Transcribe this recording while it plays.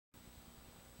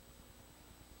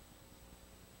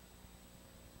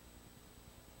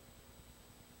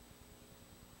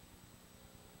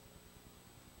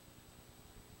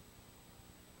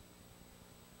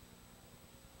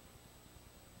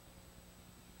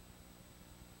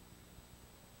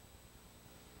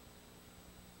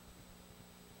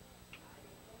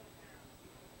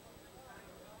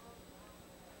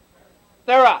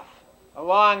They're off.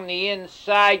 Along the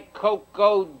inside,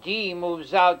 Coco D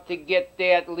moves out to get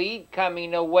that lead.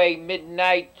 Coming away,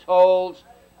 Midnight Tolls.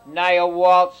 Nia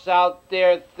Waltz out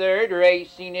there third.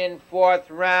 Racing in fourth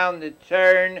round the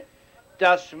turn.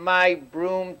 Dust My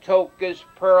Broom, Toka's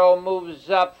Pearl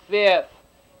moves up fifth.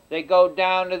 They go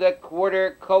down to the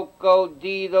quarter. Coco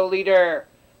D the leader.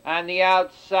 On the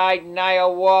outside, Nia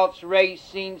Waltz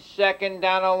racing second.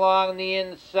 Down along the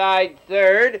inside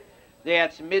third.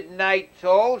 That's Midnight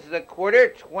Tolls, the quarter,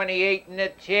 28 in a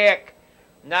tick.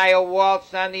 Nia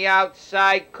Waltz on the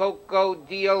outside, Coco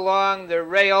D along the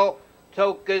rail.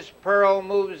 Toka's Pearl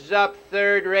moves up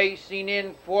third, racing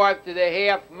in fourth to the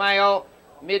half mile.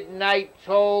 Midnight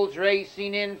Tolls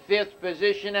racing in fifth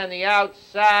position on the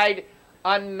outside,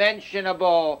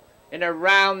 Unmentionable. And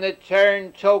around the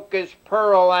turn, Toka's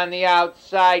Pearl on the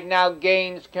outside now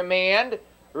gains command.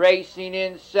 Racing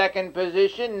in second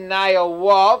position, Nia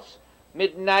Waltz.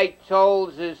 Midnight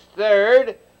Tolls is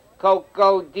third.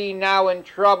 Coco D now in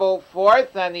trouble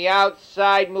fourth. On the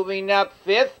outside, moving up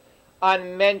fifth,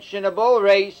 Unmentionable.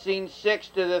 Racing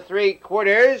sixth to the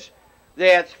three-quarters.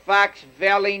 That's Fox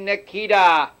Valley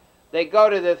Nikita. They go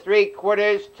to the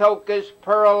three-quarters. Toka's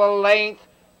Pearl a length.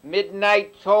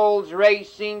 Midnight Tolls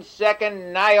racing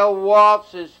second. Nia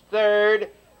Waltz is third.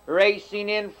 Racing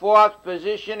in fourth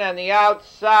position. On the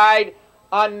outside,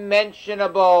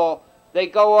 Unmentionable. They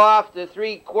go off the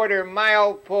three-quarter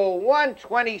mile pole,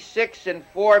 1:26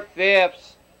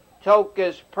 4/5.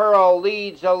 Toka's Pearl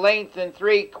leads a length and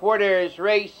three-quarters,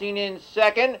 racing in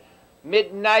second.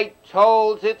 Midnight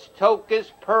Tolls, it's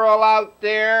Toka's Pearl out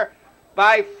there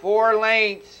by 4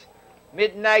 lengths.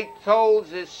 Midnight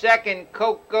Tolls is second,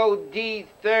 Coco D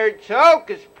third.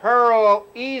 Toka's Pearl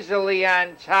easily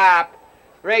on top.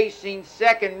 Racing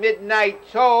second, Midnight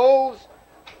Tolls,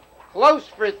 close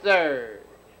for third.